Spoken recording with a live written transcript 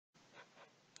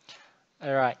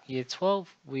Alright, Year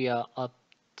 12, we are up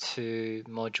to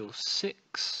Module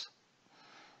 6.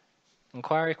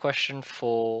 Inquiry question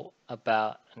 4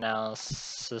 about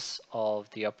analysis of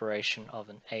the operation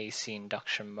of an AC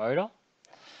induction motor.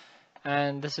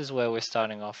 And this is where we're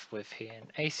starting off with here. An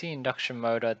AC induction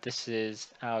motor, this is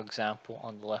our example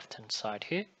on the left hand side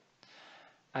here.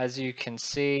 As you can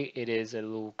see, it is a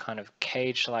little kind of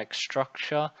cage-like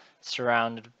structure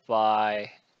surrounded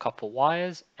by copper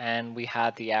wires, and we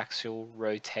have the axle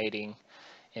rotating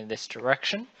in this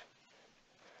direction.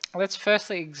 Let's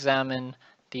firstly examine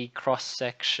the cross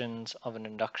sections of an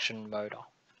induction motor.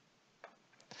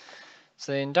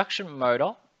 So the induction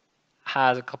motor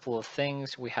has a couple of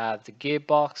things. We have the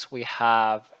gearbox, we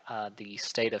have the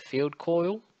stator field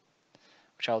coil,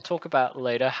 which I'll talk about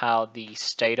later, how the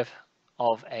stator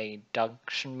of an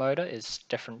induction motor is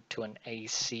different to an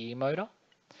AC motor.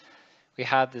 We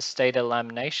have the stator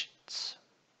laminations,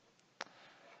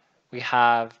 we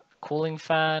have a cooling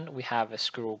fan, we have a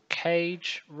squirrel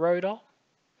cage rotor,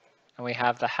 and we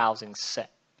have the housing set.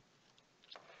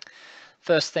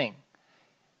 First thing,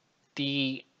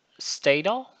 the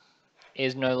stator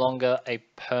is no longer a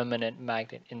permanent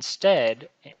magnet. Instead,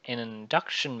 in an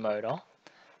induction motor,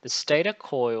 the stator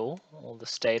coil, or the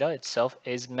stator itself,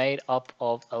 is made up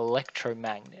of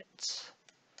electromagnets.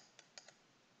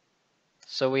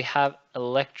 So we have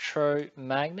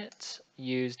electromagnets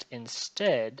used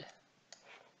instead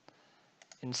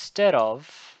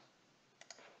of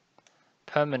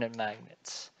permanent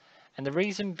magnets. And the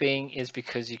reason being is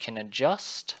because you can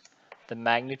adjust the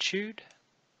magnitude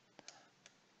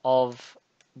of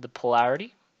the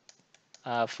polarity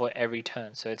for every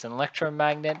turn. So it's an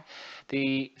electromagnet.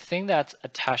 The thing that's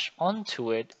attached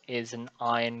onto it is an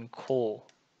iron core.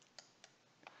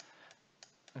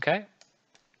 Okay?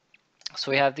 So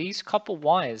we have these copper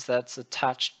wires that's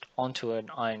attached onto an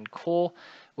iron core,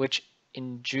 which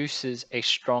induces a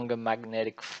stronger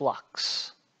magnetic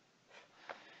flux.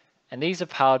 And these are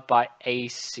powered by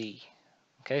AC.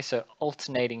 Okay, so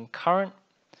alternating current,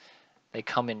 they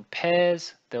come in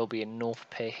pairs. There'll be a north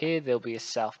pair here, there'll be a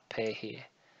south pair here.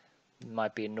 There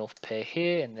might be a north pair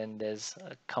here, and then there's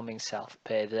a coming south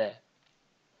pair there.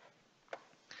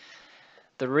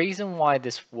 The reason why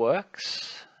this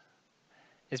works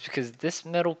is because this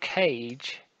metal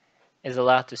cage is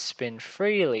allowed to spin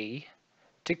freely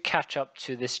to catch up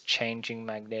to this changing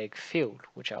magnetic field,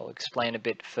 which I'll explain a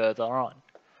bit further on.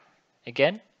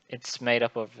 Again, it's made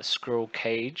up of a squirrel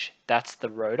cage, that's the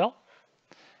rotor,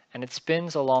 and it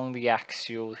spins along the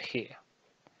axial here.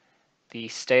 The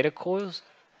stator coil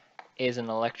is an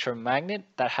electromagnet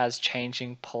that has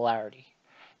changing polarity.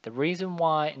 The reason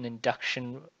why an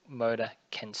induction motor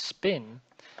can spin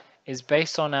is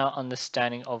based on our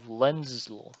understanding of Lenz's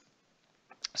law.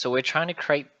 So we're trying to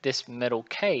create this metal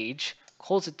cage,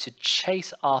 cause it to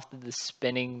chase after the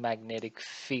spinning magnetic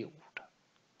field.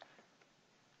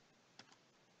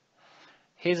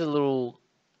 Here's a little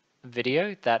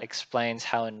video that explains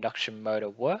how an induction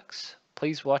motor works.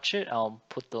 Please watch it. I'll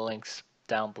put the links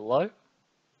down below.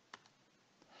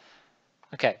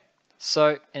 Okay,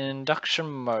 so an induction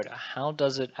motor, how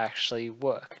does it actually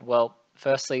work? Well,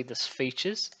 firstly, the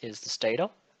features is the stator.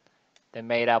 They're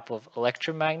made up of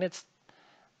electromagnets,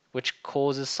 which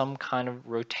causes some kind of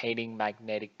rotating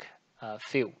magnetic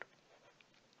field.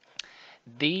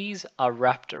 These are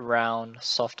wrapped around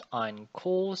soft iron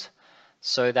cores,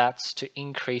 so that's to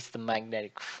increase the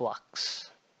magnetic flux.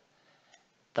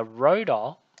 The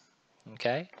rotor,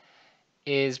 okay,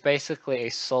 is basically a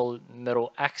solid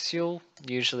metal axial,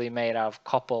 usually made out of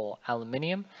copper or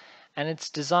aluminium, and it's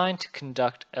designed to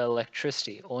conduct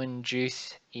electricity or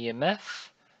induce EMF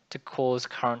to cause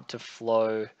current to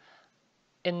flow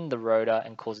in the rotor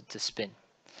and cause it to spin.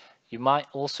 You might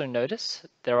also notice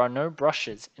there are no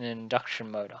brushes in an induction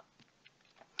motor.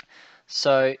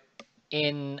 So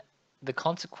in the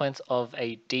consequence of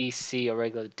a DC or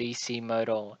regular DC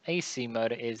motor or AC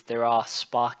motor is there are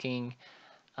sparking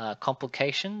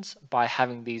complications by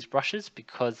having these brushes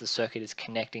because the circuit is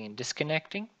connecting and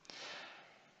disconnecting.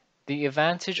 The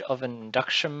advantage of an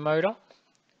induction motor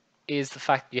is the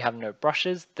fact that you have no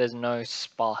brushes, there's no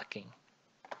sparking.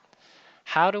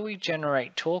 How do we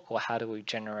generate torque, or how do we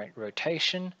generate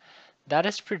rotation? That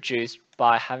is produced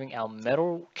by having our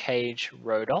metal cage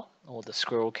rotor, or the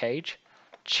squirrel cage,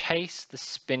 chase the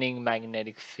spinning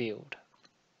magnetic field.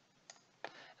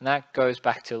 And that goes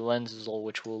back to Lenz's law,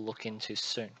 which we'll look into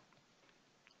soon.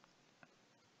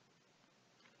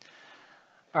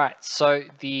 Alright, so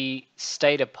the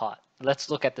stator part. Let's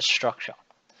look at the structure.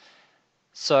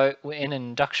 So in an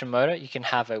induction motor, you can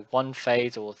have a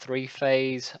one-phase or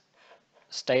three-phase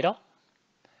stator.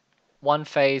 one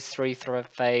phase, three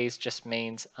phase just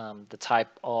means the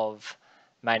type of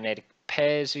magnetic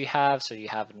pairs you have. So you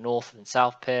have north and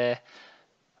south pair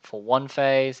for one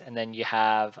phase, and then you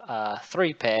have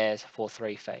three pairs for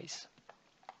three phase.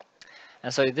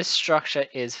 And so this structure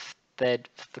is fed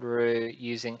through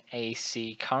using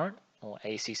AC current or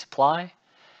AC supply,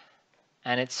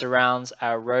 and it surrounds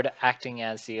our rotor acting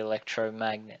as the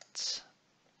electromagnets.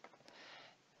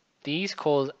 These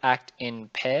cores act in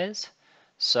pairs,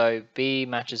 so B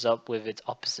matches up with its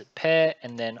opposite pair,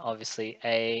 and then obviously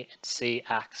A and C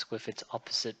acts with its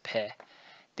opposite pair.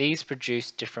 These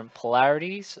produce different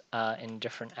polarities in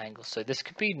different angles. So this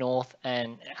could be north,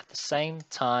 and at the same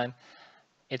time,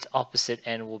 its opposite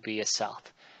end will be a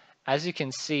south. As you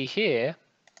can see here,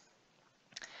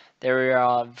 there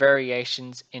are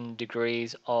variations in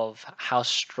degrees of how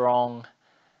strong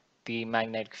the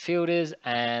magnetic field is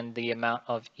and the amount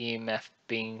of EMF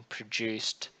being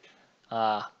produced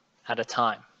at a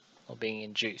time or being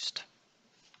induced.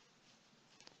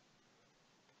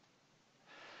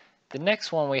 The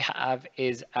next one we have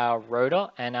is our rotor,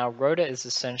 and our rotor is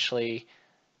essentially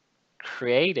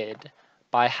created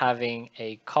by having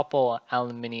a copper or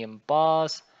aluminium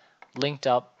bars linked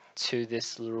up to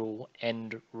this little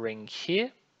end ring here,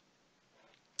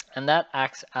 and that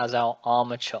acts as our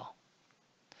armature.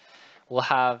 We'll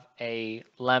have a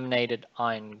laminated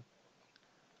iron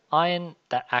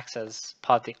that acts as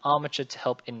part of the armature to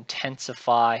help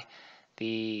intensify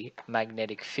the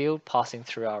magnetic field passing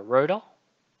through our rotor.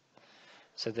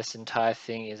 So this entire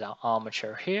thing is our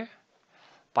armature here.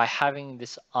 By having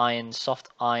this iron, soft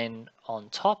iron on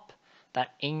top,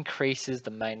 that increases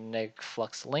the magnetic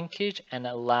flux linkage and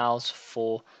allows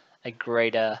for a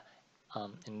greater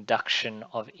induction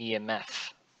of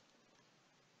EMF.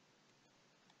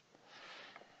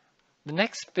 The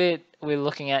next bit we're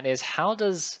looking at is how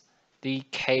does the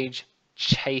cage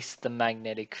chase the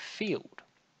magnetic field?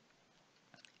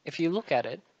 If you look at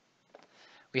it,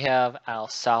 we have our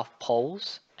south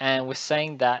poles, and we're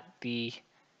saying that the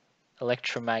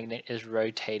electromagnet is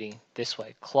rotating this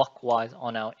way, clockwise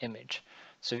on our image.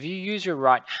 So if you use your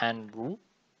right hand rule,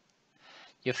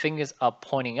 your fingers are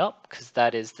pointing up because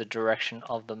that is the direction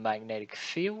of the magnetic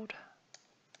field.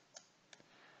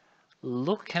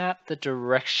 Look at the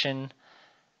direction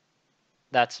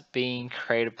that's being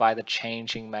created by the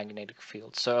changing magnetic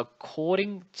field. So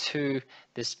according to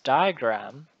this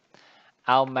diagram,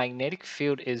 our magnetic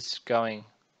field is going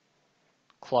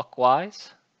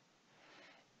clockwise.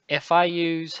 If I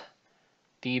use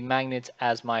the magnets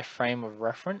as my frame of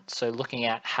reference, so looking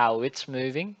at how it's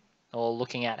moving, or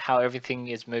looking at how everything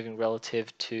is moving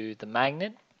relative to the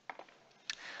magnet,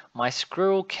 my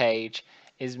squirrel cage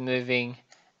is moving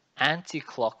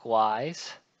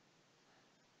anti-clockwise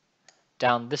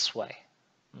down this way.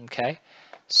 Okay,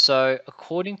 so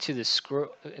according to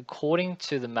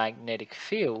the magnetic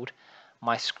field,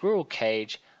 my squirrel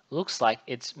cage looks like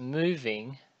it's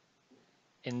moving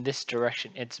in this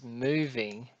direction. It's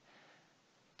moving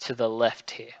to the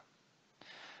left here.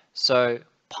 So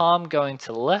palm going to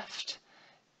the left,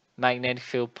 magnetic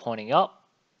field pointing up.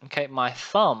 Okay, my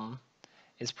thumb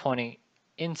is pointing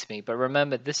into me, but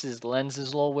remember this is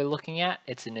Lenz's law we're looking at.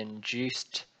 It's an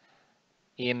induced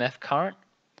EMF current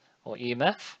or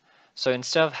EMF. So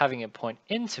instead of having it point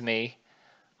into me,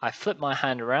 I flip my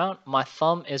hand around, my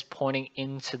thumb is pointing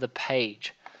into the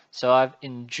page. So I've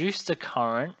induced a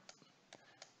current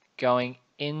going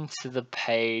into the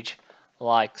page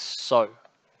like so.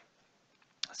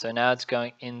 So now it's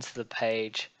going into the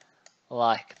page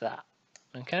like that.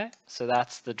 Okay, so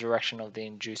that's the direction of the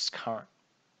induced current.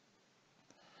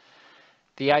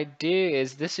 The idea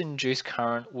is this induced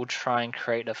current will try and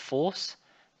create a force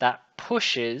that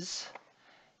pushes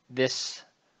this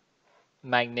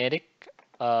magnetic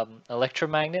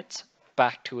electromagnet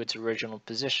back to its original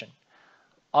position.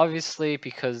 Obviously,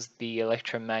 because the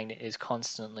electromagnet is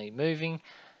constantly moving,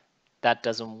 that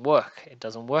doesn't work. It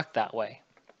doesn't work that way.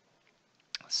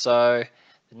 So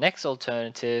the next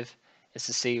alternative is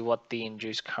to see what the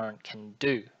induced current can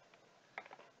do.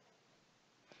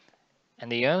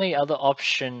 And the only other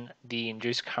option the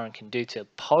induced current can do to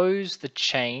oppose the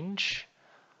change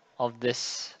of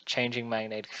this changing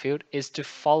magnetic field is to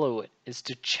follow it, is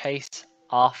to chase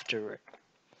after it.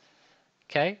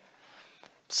 Okay,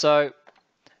 so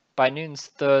by Newton's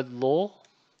third law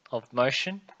of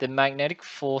motion, the magnetic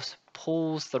force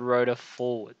pulls the rotor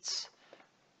forwards.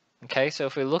 Okay, so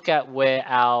if we look at where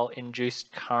our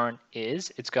induced current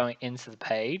is, it's going into the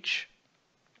page.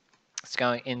 It's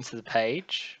going into the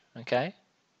page, okay?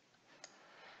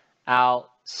 Our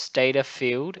stator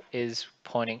field is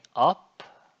pointing up.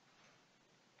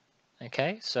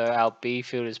 Okay, so our B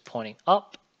field is pointing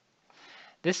up.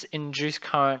 This induced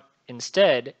current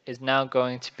instead is now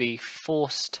going to be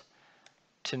forced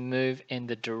to move in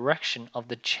the direction of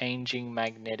the changing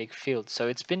magnetic field. So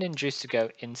it's been induced to go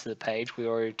into the page. We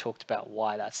already talked about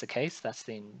why that's the case. That's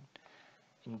the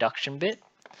induction bit.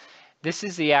 This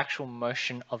is the actual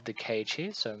motion of the cage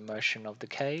here. So motion of the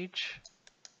cage.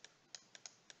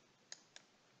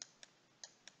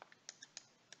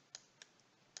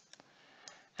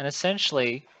 And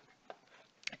essentially,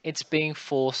 it's being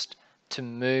forced to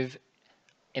move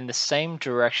in the same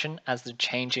direction as the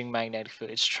changing magnetic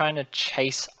field. It's trying to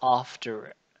chase after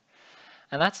it.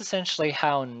 And that's essentially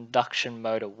how an induction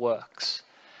motor works.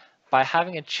 By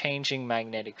having a changing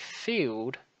magnetic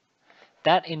field,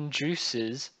 that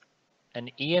induces an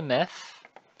EMF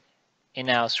in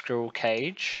our squirrel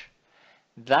cage.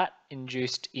 That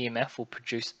induced EMF will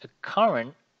produce a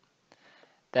current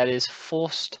that is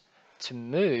forced to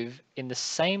move in the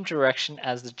same direction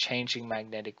as the changing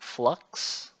magnetic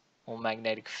flux or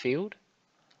magnetic field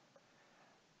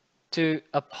to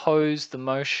oppose the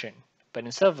motion. But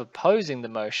instead of opposing the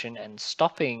motion and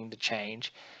stopping the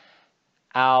change,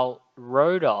 our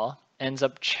rotor ends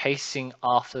up chasing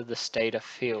after the stator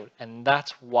field, and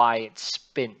that's why it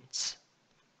spins.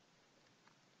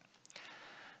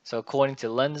 So according to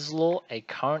Lenz's law, a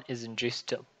current is induced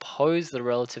to oppose the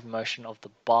relative motion of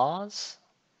the bars,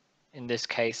 in this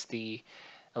case the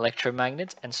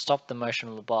electromagnets, and stop the motion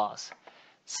of the bars.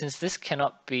 Since this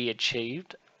cannot be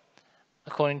achieved,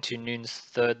 according to Newton's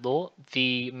third law,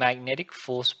 the magnetic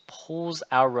force pulls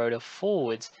our rotor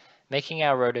forwards, making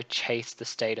our rotor chase the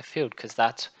stator field, because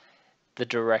that's the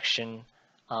direction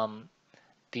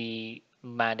the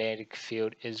magnetic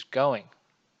field is going.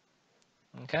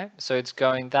 Okay, so it's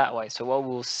going that way. So what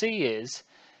we'll see is,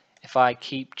 if I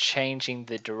keep changing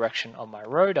the direction of my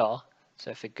rotor,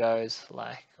 so if it goes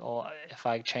like, or if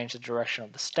I change the direction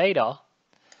of the stator,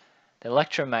 the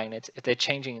electromagnets, if they're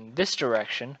changing in this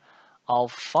direction, I'll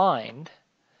find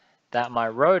that my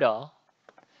rotor,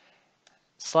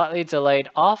 slightly delayed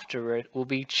after it, will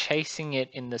be chasing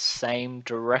it in the same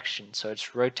direction, so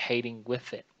it's rotating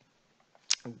with it.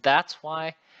 That's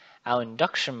why our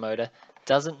induction motor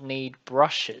doesn't need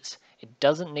brushes. It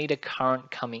doesn't need a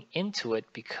current coming into it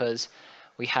because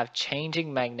we have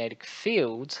changing magnetic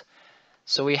fields,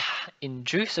 so we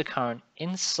induce a current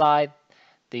inside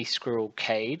the squirrel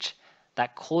cage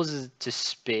that causes it to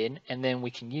spin, and then we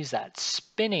can use that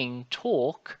spinning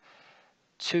torque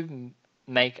to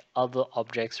make other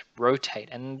objects rotate.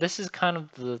 And this is kind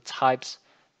of the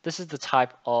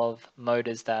type of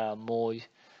motors that are more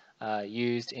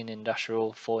used in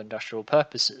for industrial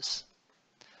purposes.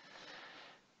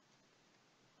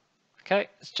 Okay,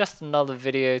 it's just another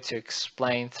video to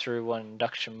explain through what an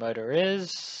induction motor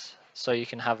is, so you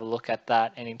can have a look at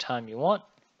that anytime you want.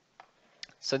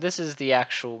 So this is the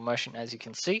actual motion, as you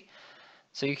can see.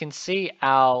 So you can see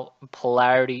our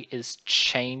polarity is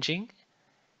changing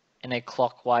in a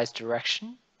clockwise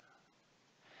direction,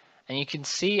 and you can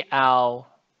see our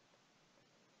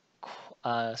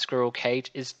squirrel cage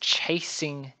is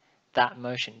chasing that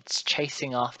motion. It's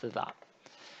chasing after that.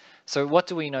 So what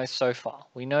do we know so far?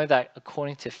 We know that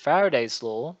according to Faraday's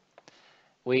law,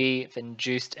 we've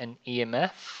induced an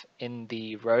EMF in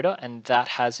the rotor, and that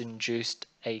has induced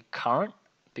a current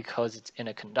because it's in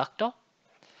a conductor.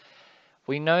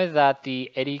 We know that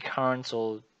the eddy currents,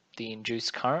 or the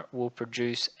induced current, will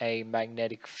produce a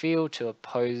magnetic field to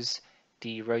oppose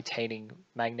the rotating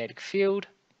magnetic field.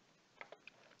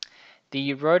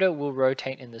 The rotor will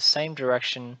rotate in the same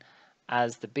direction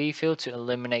as the B field to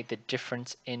eliminate the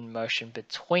difference in motion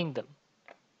between them.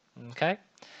 Okay,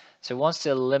 so it wants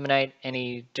to eliminate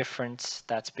any difference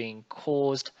that's being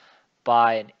caused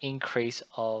by an increase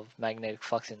of magnetic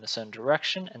flux in a certain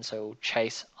direction, and so it will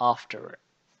chase after it.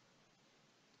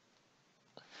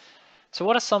 So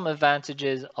what are some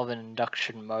advantages of an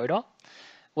induction motor?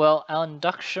 Well, our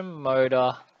induction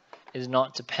motor is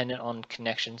not dependent on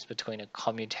connections between a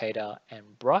commutator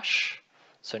and brush.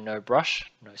 So no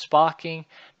brush, no sparking,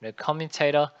 no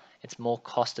commutator. It's more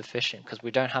cost efficient because we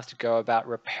don't have to go about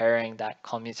repairing that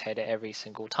commutator every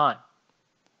single time.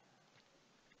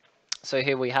 So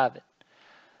here we have it.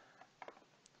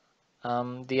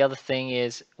 The other thing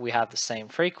is we have the same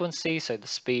frequency, so the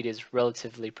speed is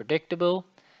relatively predictable.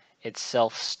 It's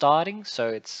self-starting, so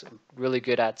it's really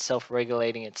good at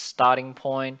self-regulating its starting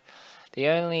point. The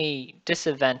only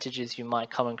disadvantages you might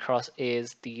come across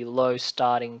is the low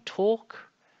starting torque,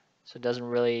 so it doesn't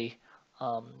really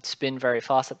spin very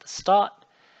fast at the start.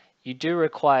 You do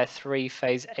require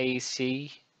 3-phase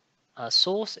AC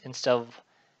source instead of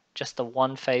just the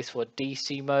 1-phase for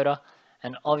DC motor,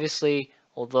 and obviously,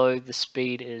 although the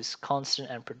speed is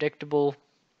constant and predictable,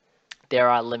 there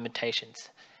are limitations.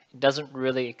 It doesn't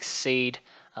really exceed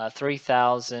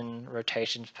 3,000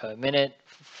 rotations per minute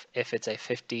if it's a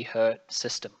 50 Hz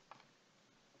system.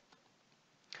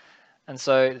 And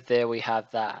so there we have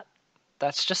that.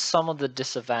 That's just some of the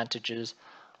disadvantages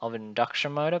of an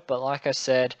induction motor, but like I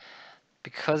said,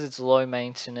 because it's low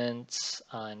maintenance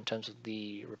in terms of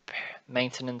the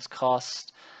maintenance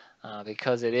cost,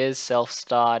 because it is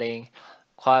self-starting,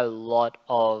 quite a lot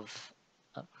of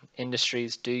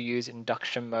industries do use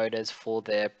induction motors for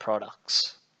their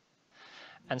products.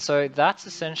 And so that's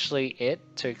essentially it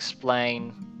to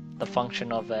explain the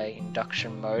function of an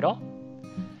induction motor.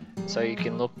 So you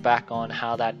can look back on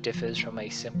how that differs from a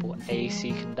simple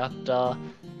AC conductor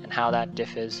and how that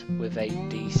differs with a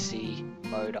DC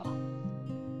motor.